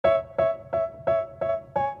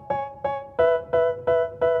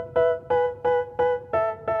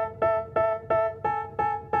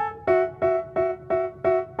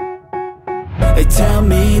tell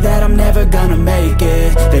me that I'm never gonna make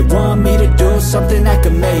it. They want me to do something that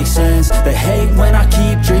could make sense. They hate when I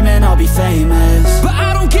keep dreaming I'll be famous, but I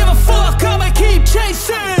don't give a fuck, I'ma keep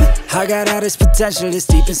chasing. I got all this potential that's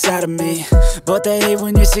deep inside of me, but they hate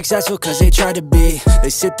when you're successful cause they try to be.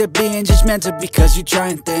 They sit there being judgmental because you're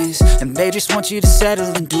trying things, and they just want you to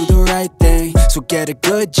settle and do the right thing. So get a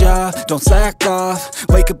good job, don't slack off.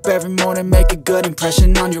 Wake up every morning, make a good impression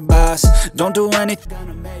on your boss. Don't do anything.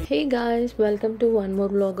 Hey guys, welcome to one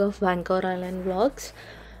more vlog of Vancouver Island vlogs.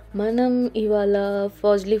 మనం ఇవాళ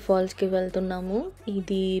ఫాజ్లీ ఫాల్స్కి వెళ్తున్నాము.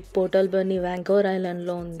 ఇది port అల్బర్ని Vancouver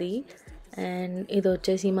ఐలాండ్లో ఉంది. And ఇది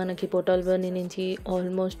వచ్చేసి మనకి port అల్బర్ని నుంచి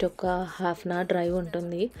ఆల్మోస్ట్ ఒక హాఫ్ అన్ అవర్ డ్రైవ్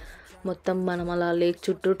ఉంటుంది. మొత్తం మనం అలా లేక్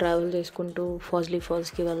చుట్టూ ట్రావెల్ చేసుకుంటూ ఫాజ్లీ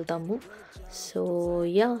ఫాల్స్కి వెళ్తాము. So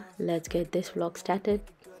yeah, let's get this vlog started.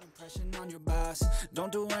 On your boss,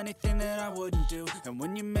 don't do anything that I wouldn't do. And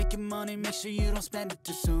when you're making money, make sure you don't spend it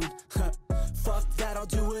too soon. Fuck that,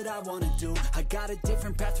 I'll do what I wanna do. I got a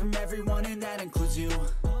different path from everyone, and that includes you.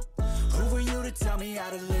 Who are you to tell me how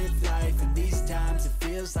to live life? In these times it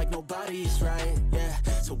feels like nobody's right, yeah.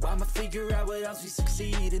 So I'ma figure out what else we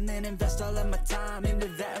succeed, and then invest all of my time into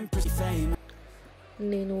that and pursue fame.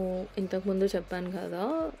 నేను ఇంతకుముందు చెప్పాను కదా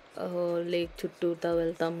lake చుట్టూతా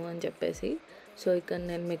వెళ్తాము అని చెప్పేసి. So ఇక్కడ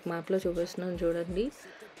నేను మీకు మ్యాప్లో చూపిస్తున్నాను చూడండి.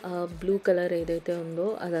 బ్లూ కలర్ ఏదైతే ఉందో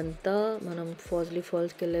అదంతా మనం ఫాజ్లీ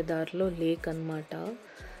ఫాల్స్కి వెళ్ళే దారిలో లేక్ అన్నమాట.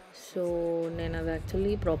 సో నేను అది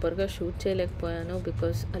యాక్చువల్లీ ప్రాపర్గా షూట్ చేయలేకపోయాను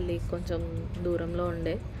బికాస్ ఆ లేక్ కొంచెం దూరంలో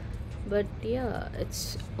ఉండే. But yeah, it's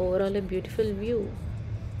overall a beautiful view.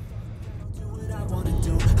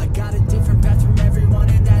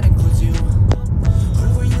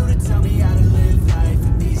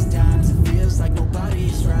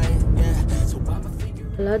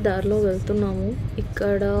 అలా దారిలో వెళ్తున్నాము.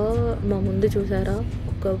 ఇక్కడ మా ముందు చూసారా,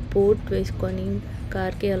 ఒక బోట్ వేసుకొని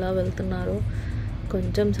కార్కి ఎలా వెళ్తున్నారో.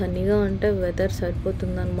 కొంచెం సన్నీగా ఉంటే వెదర్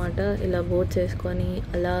సరిపోతుందన్నమాట. ఇలా బోట్స్ వేసుకొని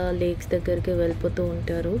అలా లేక్స్ దగ్గరికి వెళ్ళిపోతూ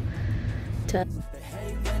ఉంటారు.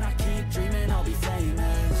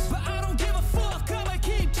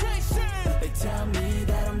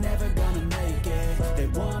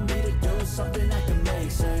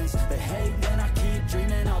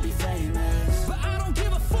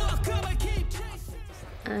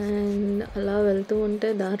 అండ్ అలా వెళ్తూ ఉంటే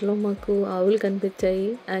దారిలో మాకు ఆవులు కనిపించాయి.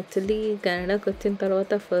 యాక్చువల్లీ కెనడాకి వచ్చిన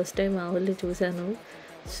తర్వాత ఫస్ట్ టైం ఆవుల్ని చూశాను.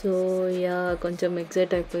 సో యా, కొంచెం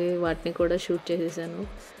ఎక్సైట్ అయిపోయి వాటిని కూడా షూట్ చేసేసాను.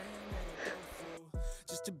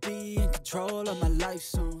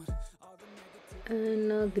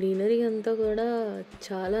 అండ్ గ్రీనరీ అంతా కూడా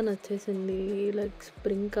చాలా నచ్చేసింది. లైక్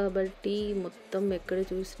స్ప్రింగ్ కాబట్టి మొత్తం ఎక్కడ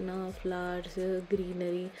చూసినా ఫ్లవర్స్,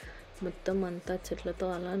 గ్రీనరీ మొత్తం అంతా చెట్లతో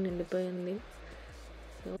అలా నిండిపోయింది.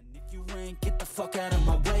 You ain't get the fuck out of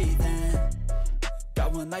my way then. Got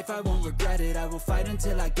one life, I won't regret it. I will fight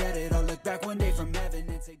until I get it. I'll look back one day from heaven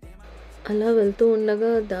and say damn. అలా వెళ్తూ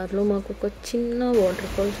ఉండగా దారిలో మాకు ఒక చిన్న water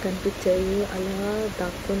falls కనిపించాయి. అలా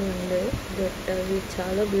దాక్కొని ఉండే. బట్ అవి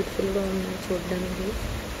చాలా బ్యూటిఫుల్గా ఉన్నాయి చూడడానికి.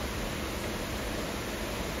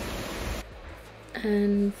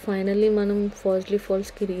 అండ్ ఫైనల్లీ మనం ఫాజ్లీ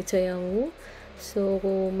ఫాల్స్కి రీచ్ అయ్యాము. సో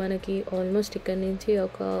మనకి ఆల్మోస్ట్ ఇక్కడ నుంచి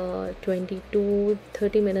ఒక 20 to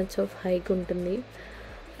 30 minutes ఆఫ్ హైక్ ఉంటుంది.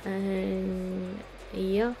 And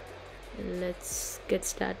yeah, let's get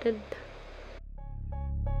started.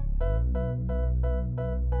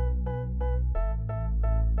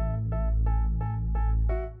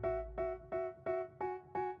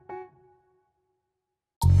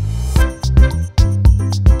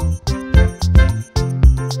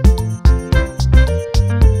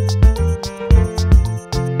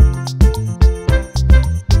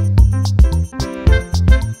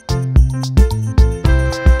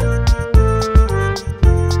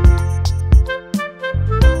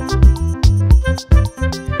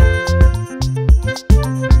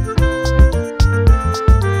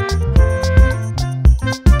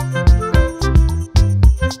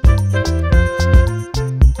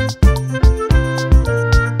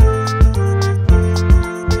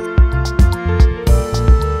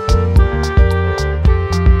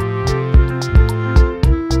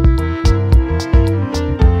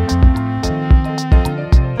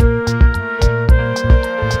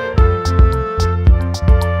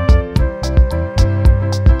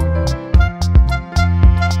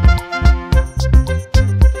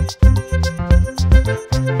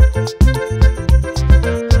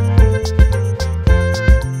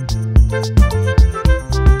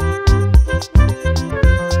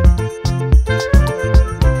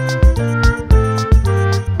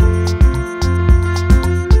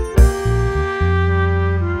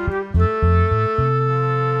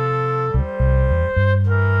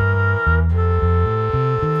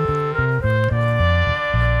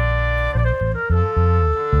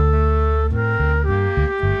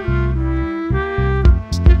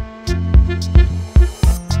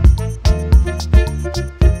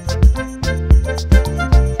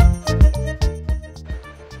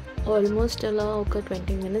 Almost అలా ఒక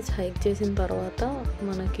 20 మినిట్స్ హైక్ చేసిన తర్వాత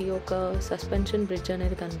మనకి ఒక సస్పెన్షన్ బ్రిడ్జ్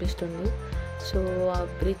అనేది కనిపిస్తుంది. సో ఆ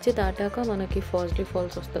బ్రిడ్జ్ దాటాక మనకి ఫాస్లీ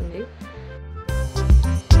ఫాల్స్ వస్తుంది.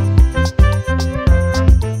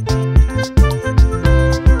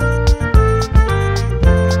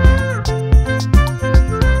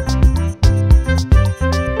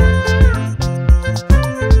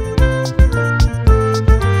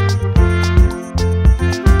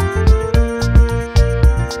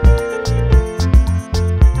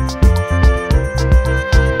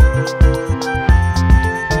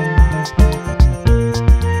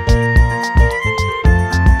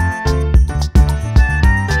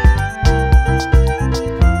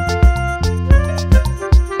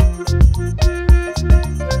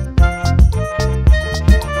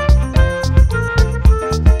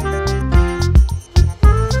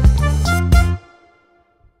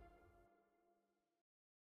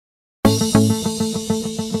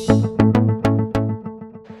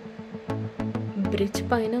 బ్రిడ్జ్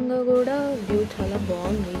పైనంగా కూడా వ్యూ చాలా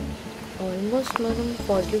బాగుంది. ఆల్మోస్ట్ మనం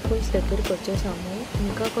ఫాస్లీ ఫాల్స్ దగ్గరికి వచ్చేసాము.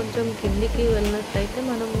 ఇంకా కొంచెం కిందికి వెళ్ళినట్లయితే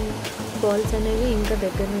మనం ఫాల్స్ అనేవి ఇంకా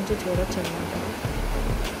దగ్గర నుంచి చూడొచ్చు అన్నమాట.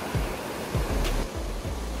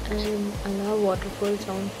 అండ్ అలా వాటర్ ఫాల్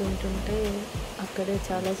సౌండ్స్ వింటుంటే అక్కడే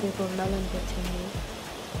చాలాసేపు ఉండాలనిపించింది.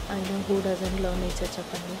 అయినా హూ డజంట్ లవ్ నేచర్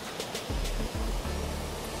చెప్పండి.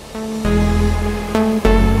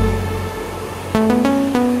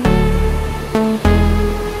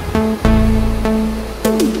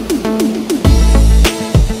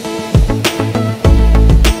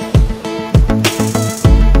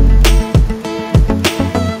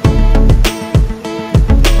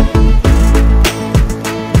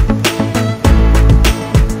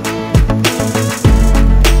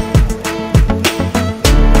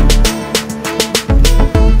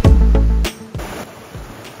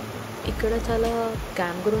 ఇక్కడ చాలా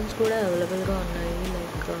క్యాంప్ గ్రౌండ్స్ కూడా అవైలబుల్గా ఉన్నాయి.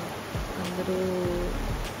 లైక్ అందరూ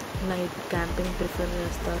నైట్ క్యాంపింగ్ ప్రిఫర్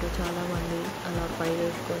చేస్తారు చాలామంది. అలా పై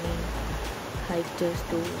వేసుకొని హైక్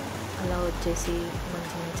చేస్తూ అలా వచ్చేసి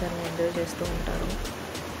మంచి నేచర్ని ఎంజాయ్ చేస్తూ ఉంటారు.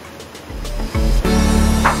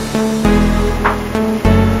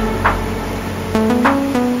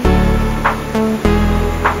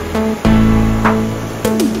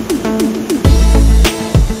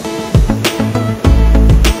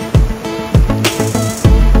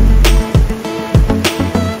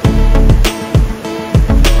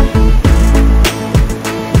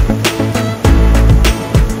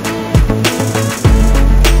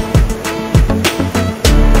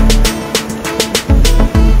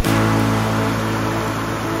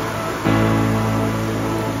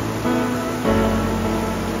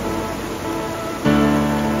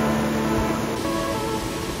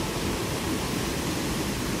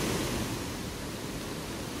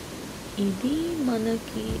 ఇది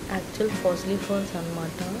మనకి యాక్చువల్ ఫాస్లీ ఫాల్స్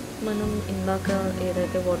అన్నమాట. మనం ఇందాక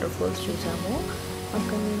ఏదైతే వాటర్ ఫాల్స్ చూసామో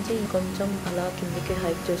అక్కడి నుంచి ఇంకొంచెం అలా కిందికి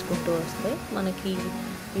హైక్ చేసుకుంటూ వస్తే మనకి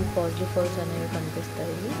ఈ ఫాస్లీ ఫాల్స్ అనేవి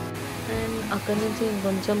కనిపిస్తాయి. అండ్ అక్కడి నుంచి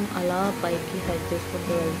ఇంకొంచెం అలా పైకి హైక్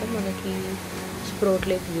చేసుకుంటూ వెళ్తే మనకి స్ప్రోట్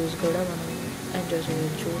లేక్ వ్యూస్ కూడా మనం ఎంజాయ్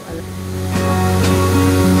చేయొచ్చు. అలా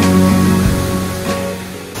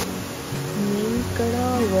ఇక్కడ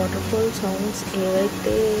వాటర్ ఫాల్ సౌండ్స్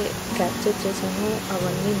ఏవైతే క్యాప్చర్ చేశానో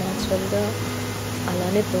అవన్నీ న్యాచురల్గా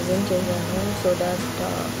అలానే ప్రజెంట్ చేశాను. సో దాట్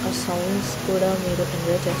ఆ సౌండ్స్ కూడా మీరు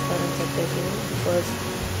ఎంజాయ్ చేస్తారని చెప్పేసి. Because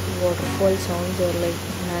water fall sounds are like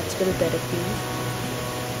natural therapy.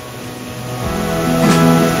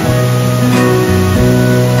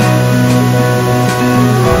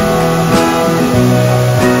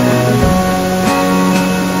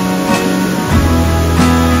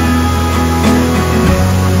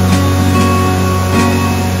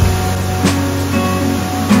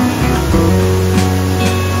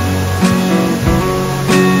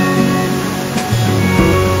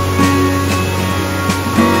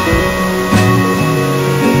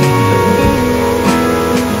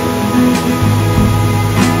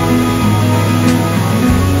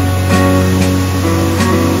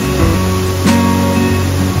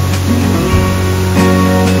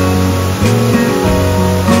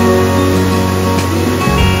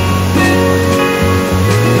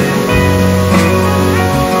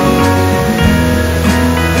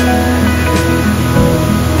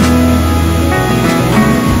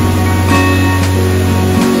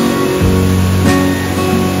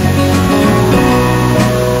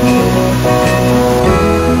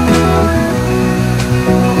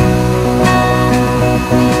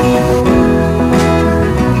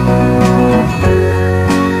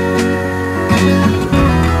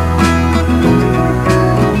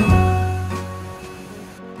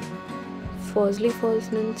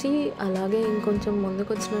 నుంచి అలాగే ఇంకొంచెం ముందుకు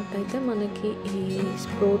వచ్చినట్టయితే మనకి ఈ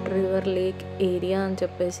స్ప్రోట్ రివర్ లేక్ ఏరియా అని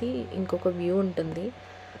చెప్పేసి ఇంకొక వ్యూ ఉంటుంది.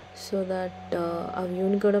 సో దట్ ఆ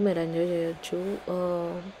వ్యూని కూడా మీరు ఎంజాయ్ చేయొచ్చు.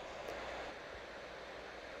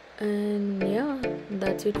 And yeah,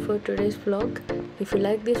 that's it for today's vlog. If you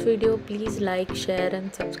like this video, please like, share and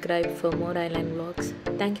subscribe for more island vlogs.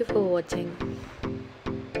 Thank you for watching.